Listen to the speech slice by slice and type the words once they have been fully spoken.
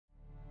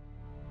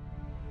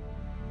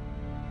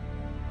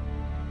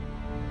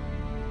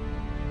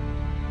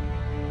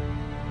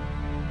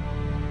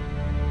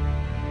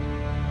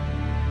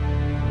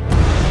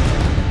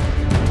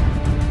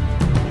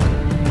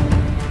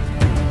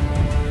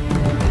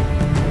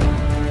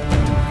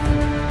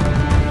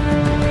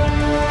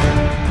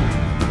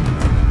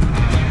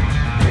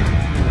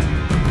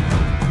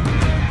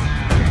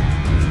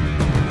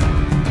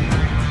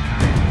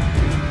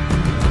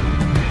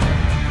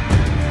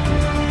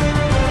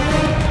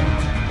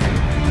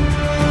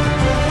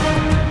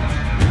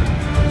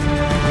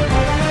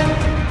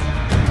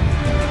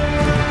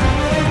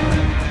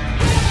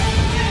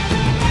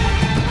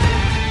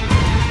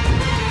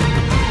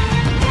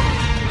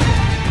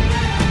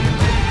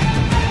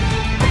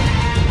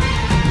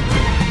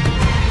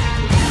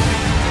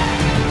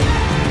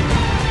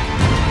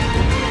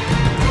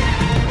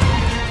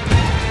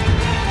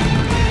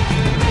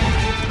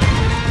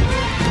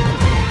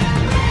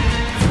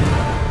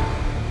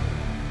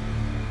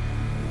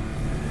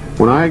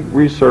When I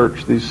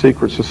research these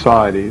secret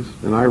societies,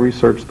 and I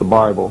research the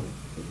Bible,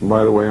 and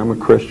by the way, I'm a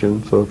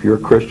Christian, so if you're a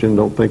Christian,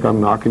 don't think I'm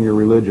knocking your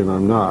religion.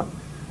 I'm not.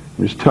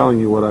 I'm just telling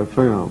you what I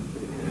found.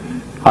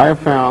 I have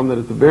found that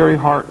at the very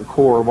heart and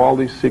core of all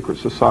these secret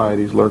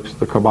societies lurks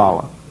the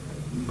Kabbalah.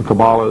 The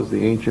Kabbalah is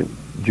the ancient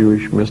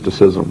Jewish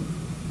mysticism.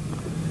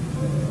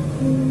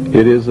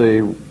 It is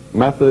a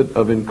method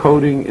of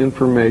encoding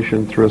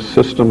information through a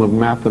system of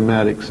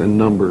mathematics and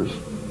numbers.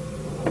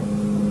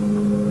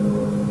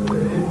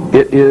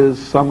 It is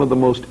some of the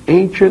most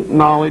ancient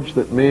knowledge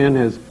that man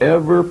has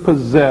ever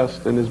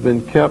possessed and has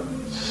been kept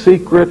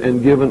secret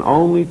and given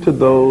only to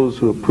those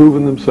who have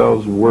proven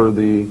themselves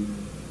worthy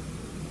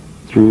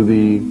through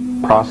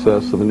the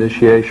process of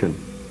initiation.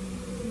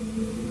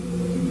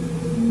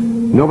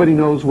 Nobody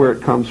knows where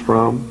it comes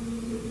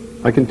from.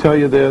 I can tell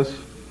you this,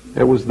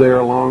 it was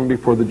there long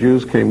before the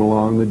Jews came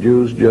along. The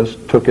Jews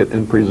just took it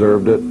and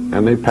preserved it,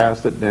 and they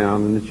passed it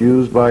down, and it's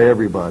used by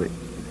everybody.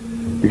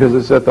 Because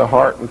it's at the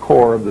heart and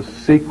core of the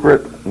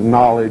secret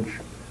knowledge,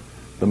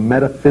 the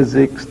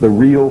metaphysics, the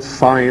real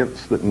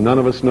science that none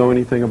of us know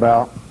anything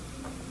about.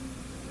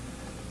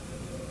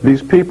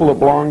 These people that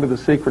belong to the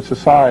secret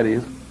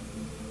societies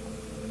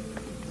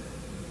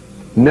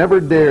never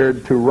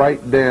dared to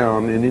write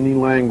down in any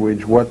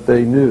language what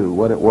they knew,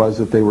 what it was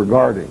that they were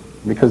guarding,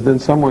 because then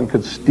someone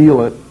could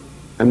steal it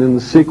and then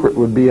the secret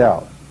would be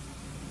out.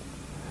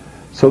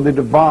 So they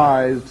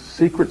devised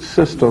secret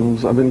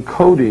systems of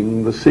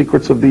encoding the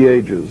secrets of the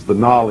ages, the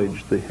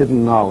knowledge, the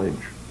hidden knowledge,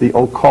 the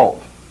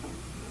occult.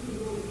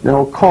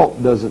 Now,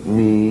 occult doesn't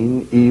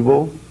mean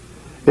evil.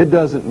 It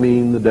doesn't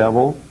mean the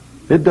devil.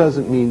 It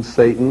doesn't mean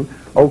Satan.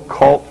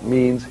 Occult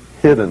means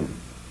hidden.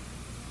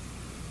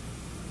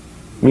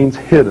 It means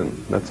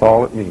hidden. That's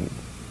all it means.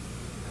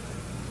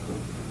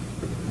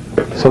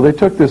 So they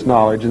took this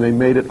knowledge and they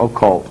made it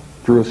occult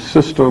through a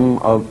system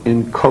of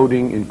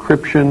encoding,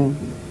 encryption,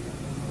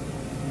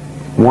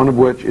 one of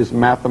which is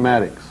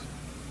mathematics,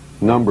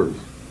 numbers.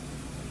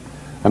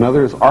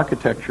 Another is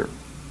architecture.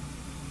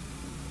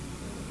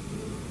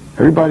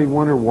 Everybody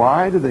wonder,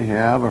 why do they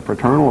have a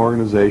fraternal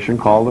organization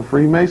called the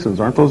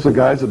Freemasons? Aren't those the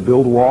guys that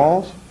build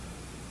walls?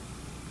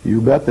 You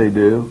bet they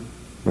do.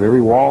 But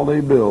every wall they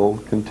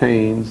build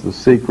contains the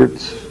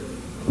secrets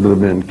that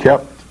have been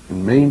kept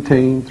and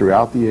maintained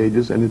throughout the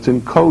ages, and it's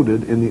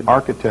encoded in the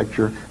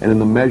architecture and in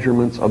the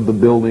measurements of the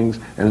buildings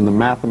and in the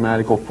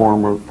mathematical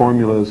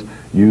formulas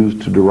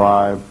used to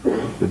derive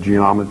the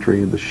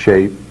geometry, the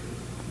shape,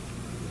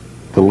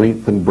 the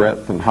length and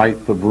breadth and height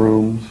of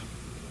rooms.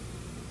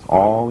 It's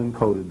all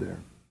encoded there.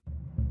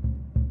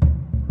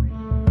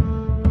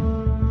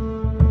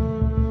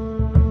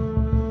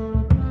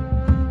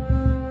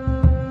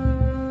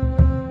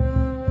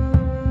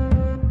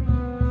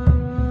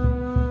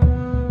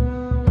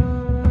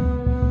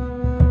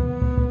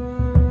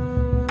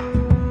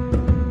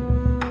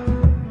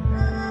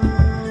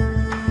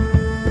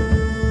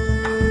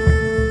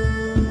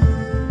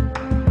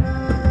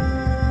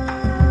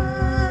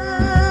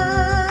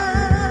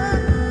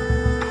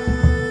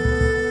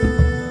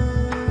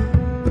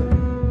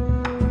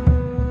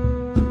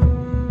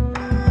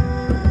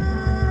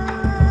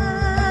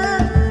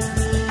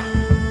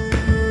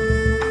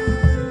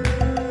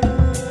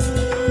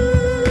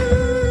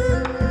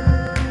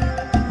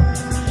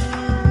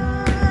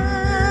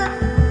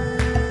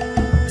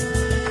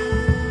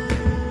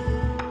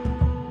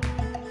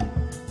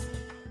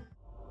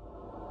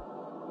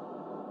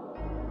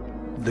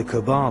 The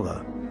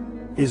Kabbalah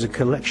is a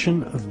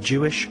collection of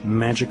Jewish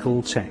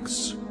magical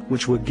texts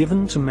which were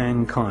given to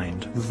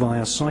mankind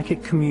via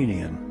psychic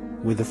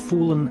communion with a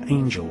fallen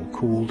angel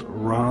called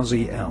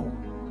Raziel.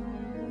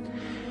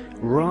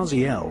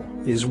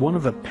 Raziel is one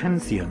of a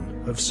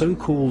pantheon of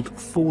so-called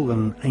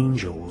fallen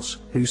angels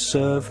who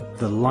serve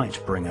the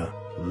light-bringer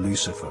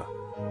Lucifer.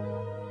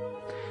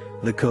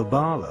 The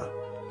Kabbalah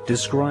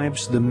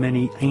describes the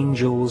many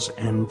angels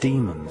and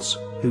demons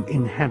who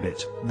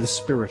inhabit the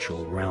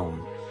spiritual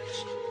realm.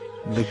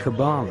 The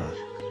Kabbalah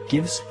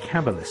gives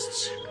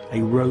Kabbalists a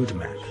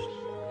roadmap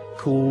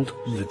called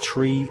the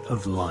Tree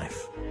of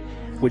Life,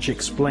 which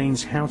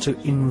explains how to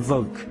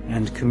invoke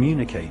and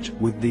communicate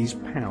with these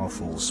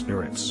powerful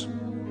spirits.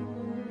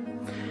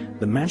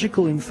 The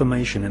magical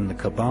information in the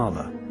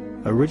Kabbalah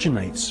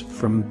originates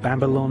from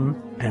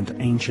Babylon and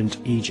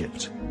ancient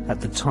Egypt at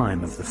the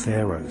time of the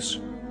pharaohs,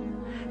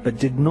 but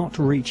did not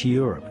reach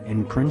Europe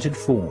in printed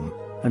form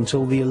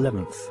until the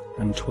 11th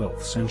and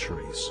 12th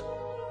centuries.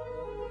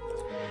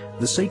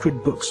 The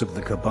sacred books of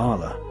the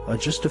Kabbalah are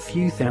just a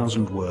few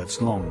thousand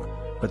words long,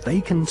 but they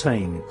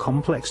contain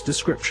complex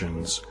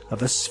descriptions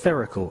of a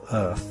spherical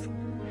Earth,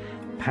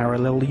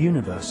 parallel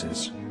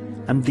universes,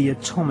 and the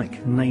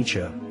atomic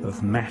nature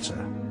of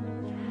matter,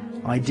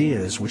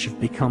 ideas which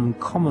have become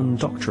common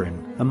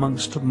doctrine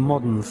amongst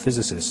modern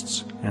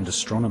physicists and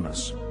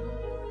astronomers.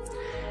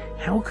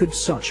 How could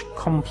such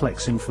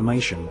complex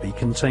information be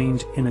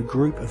contained in a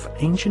group of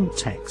ancient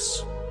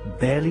texts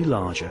barely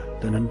larger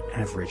than an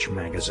average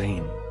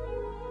magazine?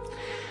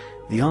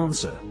 The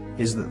answer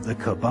is that the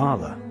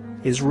Kabbalah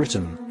is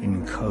written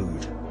in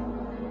code.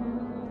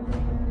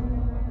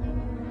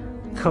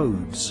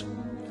 Codes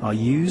are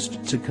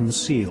used to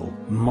conceal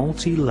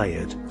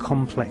multi-layered,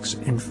 complex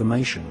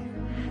information,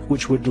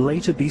 which would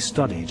later be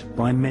studied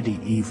by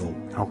medieval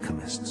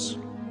alchemists.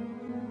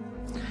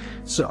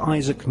 Sir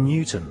Isaac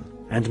Newton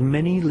and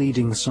many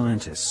leading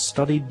scientists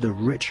studied the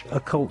rich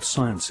occult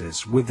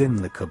sciences within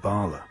the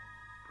Kabbalah.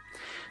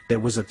 There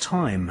was a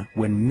time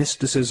when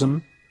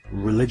mysticism,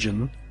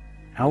 religion,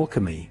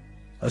 alchemy,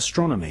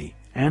 astronomy,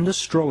 and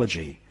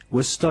astrology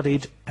were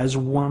studied as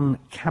one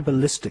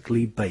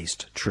Kabbalistically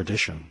based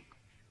tradition.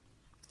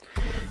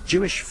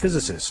 Jewish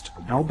physicist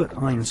Albert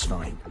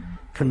Einstein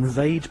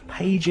conveyed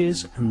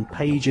pages and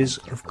pages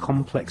of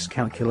complex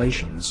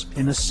calculations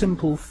in a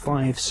simple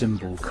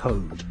 5-symbol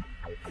code.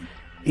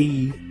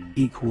 E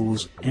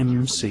equals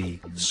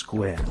mc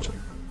squared.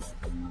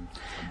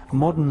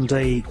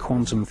 Modern-day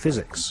quantum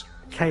physics,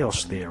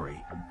 chaos theory,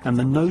 and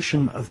the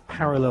notion of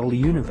parallel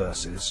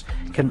universes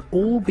can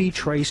all be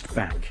traced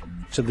back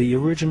to the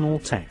original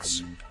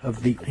texts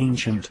of the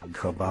ancient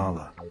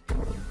Kabbalah.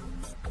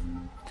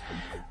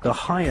 The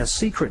higher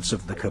secrets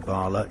of the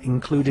Kabbalah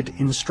included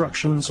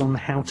instructions on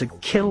how to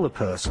kill a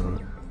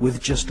person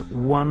with just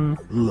one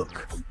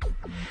look.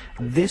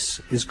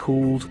 This is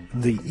called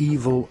the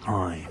evil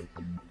eye.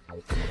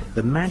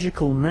 The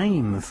magical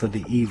name for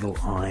the evil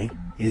eye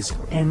is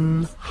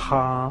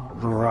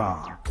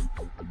En-ha-Ra.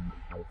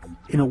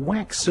 In a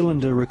wax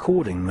cylinder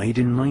recording made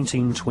in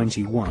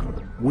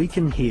 1921, we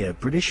can hear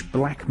British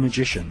black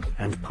magician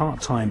and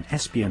part-time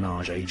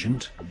espionage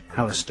agent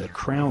Aleister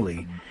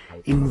Crowley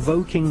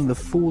invoking the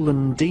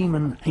fallen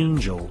demon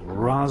angel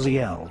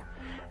Raziel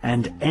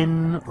and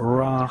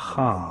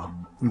En-Ra-Ha,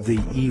 the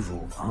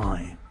evil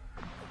eye.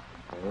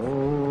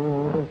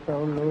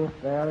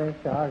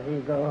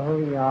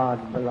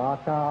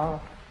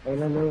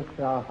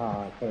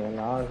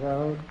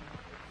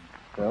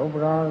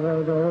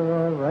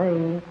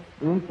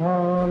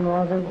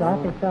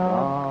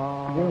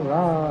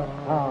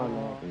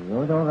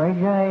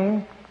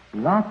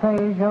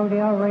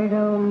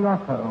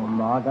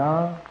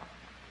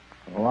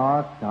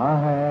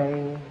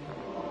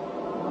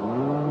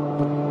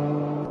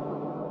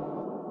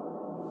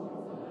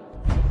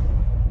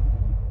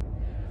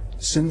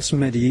 Since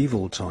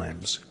medieval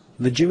times,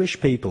 the Jewish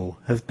people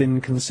have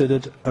been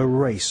considered a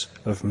race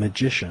of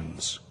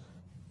magicians.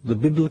 The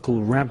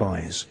biblical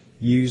rabbis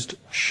used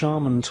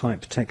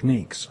shaman-type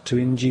techniques to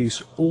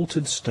induce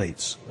altered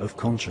states of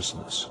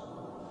consciousness.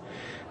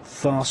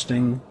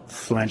 Fasting,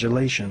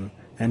 flagellation,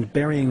 and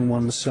burying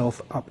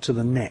oneself up to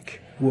the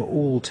neck were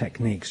all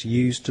techniques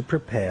used to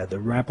prepare the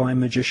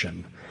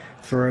rabbi-magician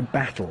for a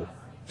battle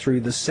through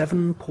the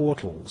 7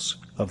 portals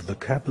of the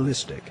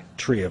Kabbalistic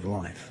Tree of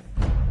Life,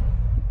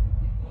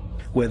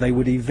 where they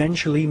would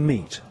eventually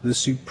meet the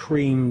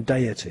supreme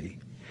deity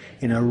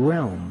in a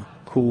realm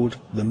called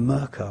the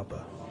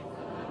Merkaba.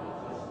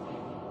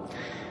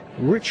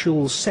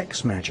 Ritual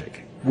sex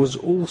magic was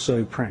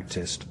also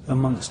practiced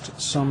amongst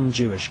some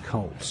Jewish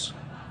cults.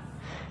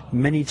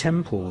 Many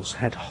temples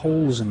had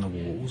holes in the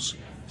walls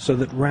so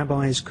that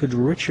rabbis could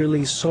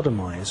ritually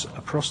sodomize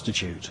a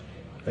prostitute,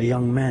 a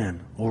young man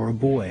or a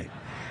boy,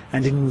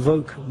 and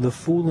invoke the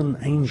fallen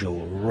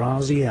angel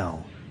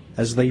Raziel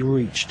as they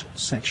reached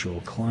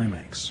sexual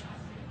climax.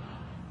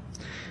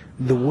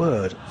 The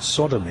word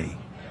sodomy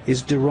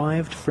is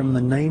derived from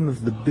the name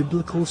of the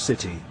biblical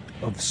city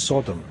of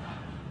Sodom,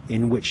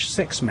 in which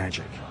sex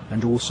magic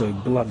and also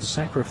blood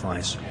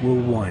sacrifice were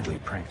widely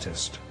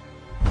practiced.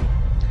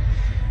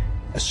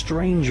 A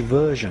strange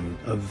version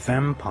of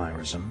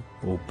vampirism,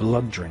 or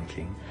blood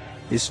drinking,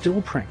 is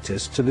still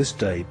practiced to this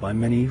day by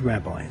many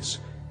rabbis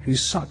who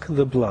suck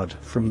the blood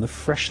from the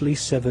freshly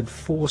severed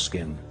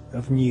foreskin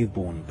of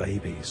newborn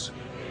babies.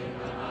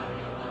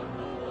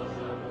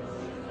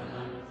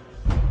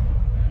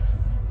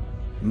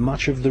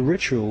 Much of the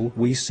ritual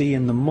we see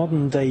in the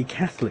modern-day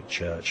Catholic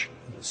Church,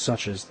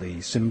 such as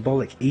the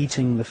symbolic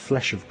eating the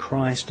flesh of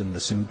Christ and the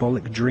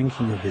symbolic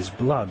drinking of his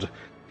blood,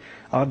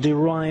 are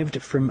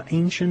derived from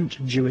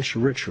ancient Jewish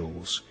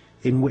rituals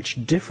in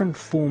which different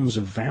forms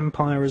of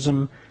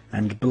vampirism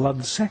and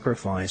blood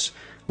sacrifice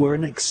were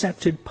an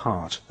accepted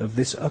part of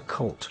this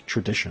occult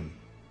tradition.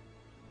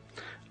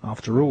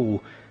 After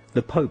all,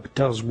 the Pope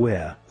does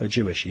wear a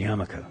Jewish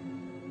yarmulke.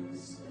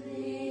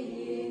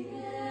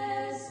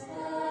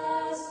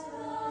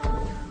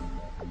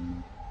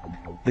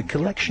 The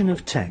collection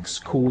of texts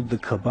called the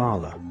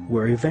Kabbalah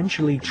were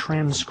eventually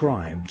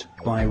transcribed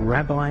by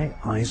Rabbi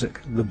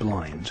Isaac the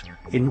Blind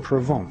in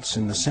Provence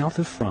in the south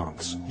of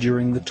France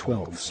during the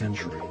 12th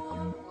century.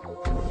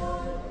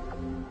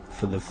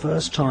 For the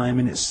first time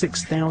in its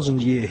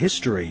 6,000-year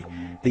history,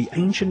 the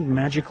ancient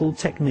magical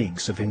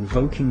techniques of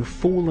invoking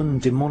fallen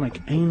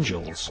demonic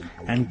angels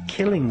and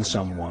killing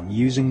someone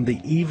using the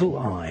evil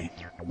eye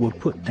were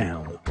put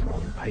down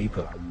on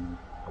paper.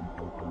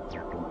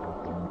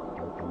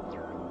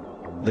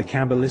 The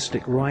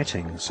Kabbalistic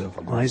writings of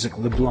Isaac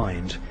the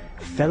Blind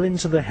fell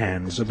into the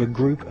hands of a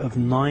group of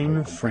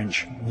 9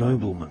 French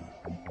noblemen.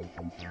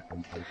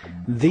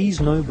 These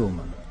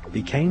noblemen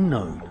became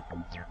known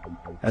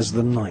as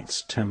the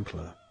Knights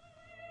Templar.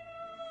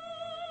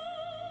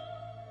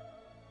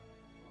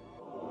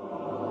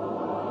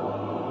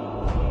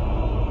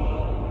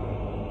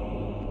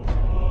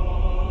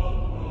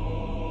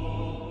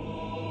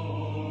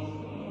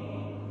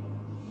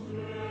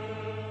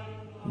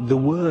 The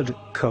word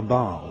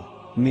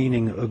cabal,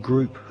 meaning a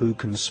group who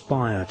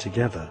conspire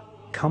together,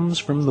 comes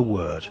from the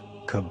word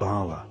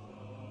Kabbalah.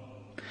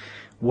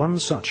 One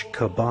such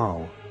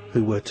cabal,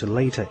 who were to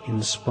later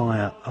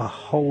inspire a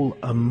whole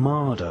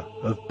armada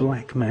of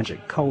black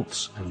magic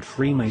cults and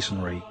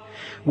Freemasonry,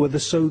 were the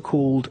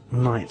so-called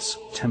Knights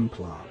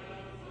Templar.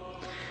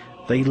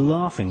 They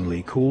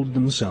laughingly called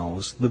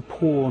themselves the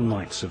Poor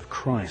Knights of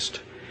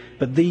Christ,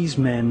 but these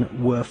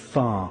men were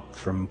far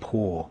from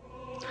poor.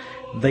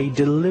 They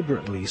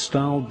deliberately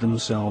styled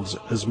themselves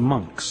as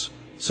monks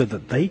so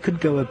that they could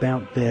go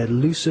about their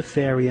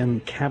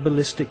Luciferian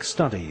Kabbalistic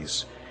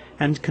studies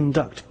and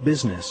conduct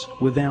business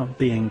without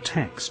being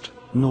taxed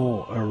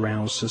nor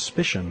arouse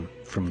suspicion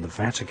from the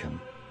Vatican.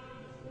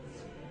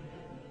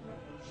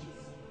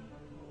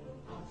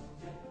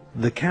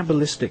 The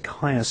Kabbalistic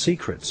higher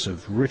secrets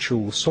of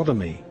ritual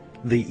sodomy,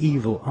 the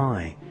evil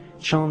eye,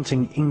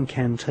 chanting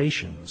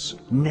incantations,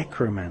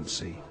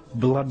 necromancy,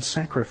 blood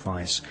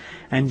sacrifice,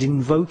 and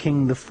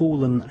invoking the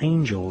fallen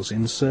angels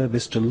in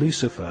service to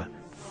Lucifer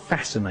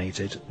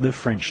fascinated the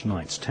French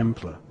Knights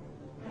Templar.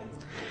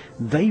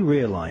 They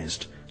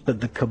realized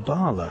that the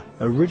Kabbalah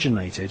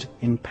originated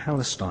in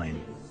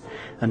Palestine,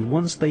 and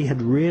once they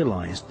had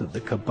realized that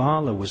the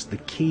Kabbalah was the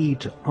key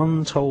to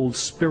untold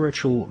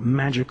spiritual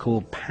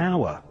magical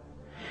power,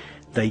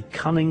 they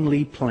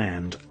cunningly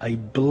planned a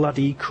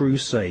bloody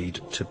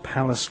crusade to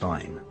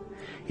Palestine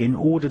in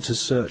order to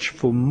search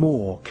for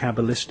more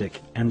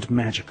Kabbalistic and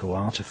magical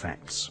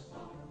artifacts.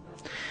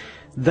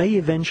 They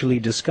eventually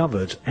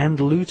discovered and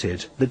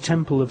looted the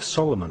Temple of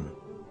Solomon.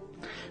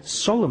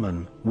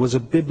 Solomon was a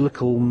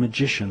biblical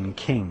magician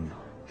king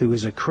who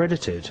is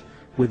accredited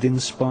with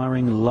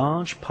inspiring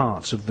large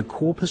parts of the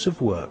corpus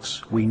of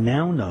works we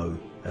now know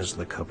as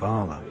the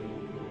Kabbalah.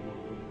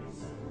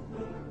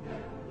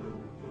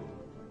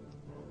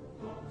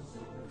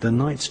 The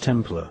Knights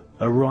Templar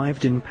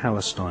arrived in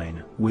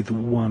Palestine with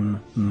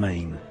one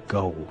main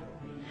goal: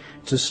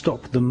 to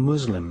stop the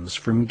Muslims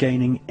from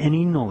gaining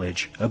any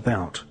knowledge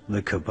about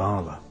the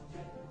Kabbalah.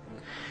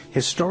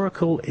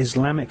 Historical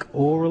Islamic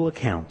oral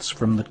accounts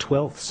from the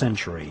 12th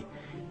century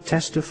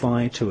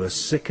testify to a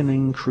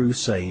sickening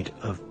crusade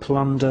of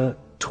plunder,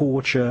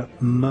 torture,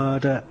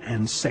 murder,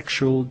 and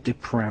sexual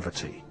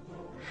depravity.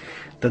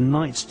 The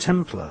Knights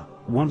Templar,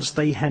 once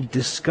they had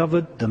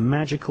discovered the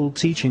magical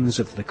teachings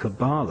of the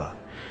Kabbalah,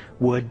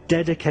 were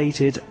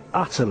dedicated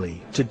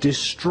utterly to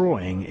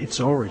destroying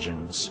its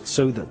origins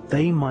so that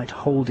they might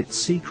hold its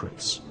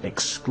secrets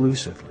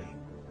exclusively.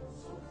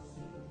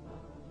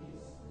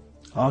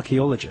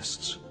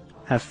 Archaeologists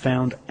have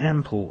found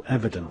ample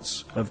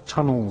evidence of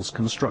tunnels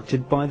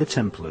constructed by the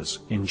Templars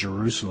in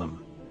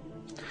Jerusalem.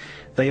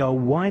 They are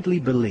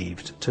widely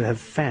believed to have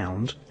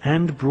found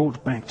and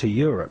brought back to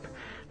Europe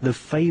the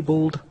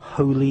fabled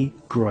Holy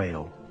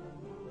Grail.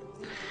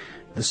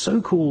 The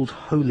so-called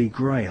Holy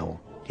Grail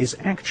is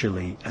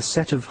actually a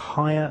set of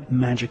higher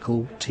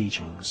magical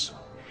teachings.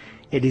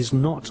 It is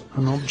not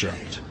an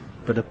object,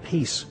 but a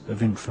piece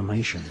of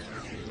information.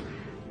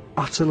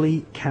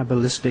 Utterly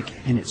Kabbalistic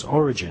in its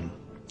origin,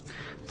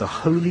 the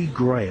Holy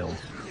Grail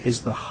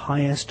is the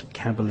highest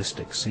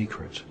Kabbalistic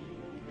secret.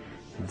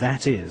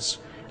 That is,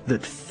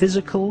 that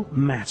physical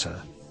matter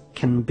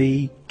can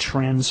be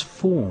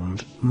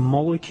transformed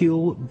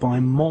molecule by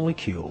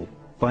molecule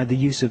by the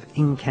use of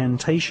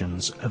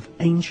incantations of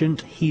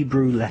ancient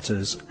Hebrew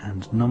letters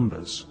and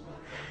numbers,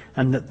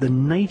 and that the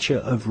nature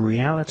of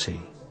reality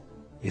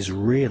is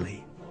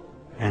really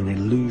an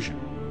illusion.